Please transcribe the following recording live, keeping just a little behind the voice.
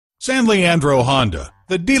San Leandro Honda,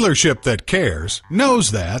 the dealership that cares,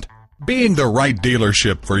 knows that being the right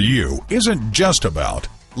dealership for you isn't just about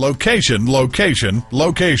location, location,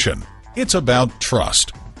 location. It's about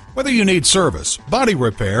trust. Whether you need service, body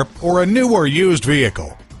repair, or a new or used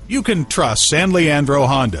vehicle, you can trust San Leandro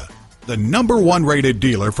Honda, the #1 rated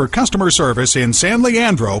dealer for customer service in San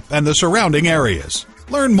Leandro and the surrounding areas.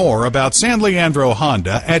 Learn more about San Leandro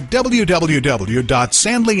Honda at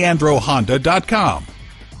www.sanleandrohonda.com.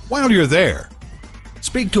 While you're there,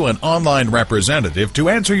 speak to an online representative to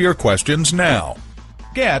answer your questions now.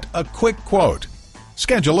 Get a quick quote,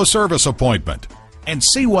 schedule a service appointment, and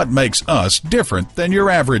see what makes us different than your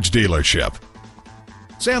average dealership.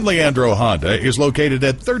 San Leandro Honda is located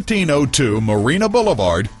at 1302 Marina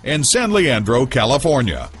Boulevard in San Leandro,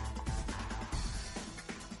 California.